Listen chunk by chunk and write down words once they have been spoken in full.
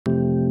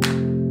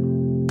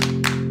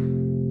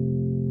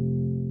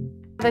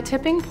The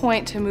tipping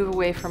point to move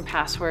away from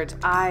passwords,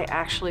 I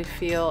actually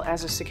feel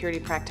as a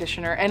security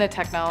practitioner and a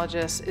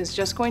technologist, is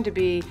just going to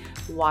be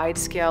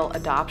wide-scale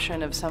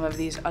adoption of some of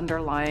these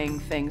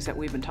underlying things that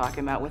we've been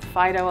talking about with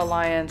FIDO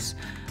Alliance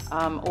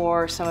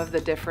or some of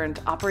the different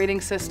operating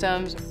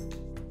systems.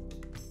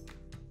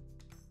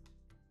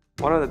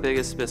 One of the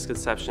biggest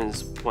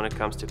misconceptions when it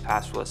comes to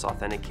passwordless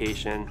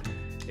authentication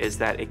is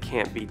that it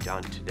can't be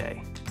done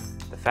today.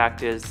 The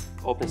fact is,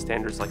 open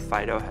standards like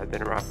FIDO have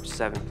been around for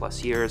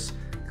 7+ years.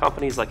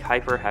 Companies like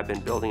HYPR have been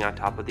building on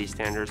top of these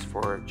standards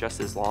for just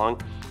as long,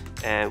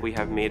 and we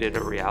have made it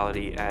a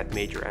reality at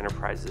major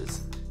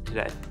enterprises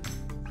today.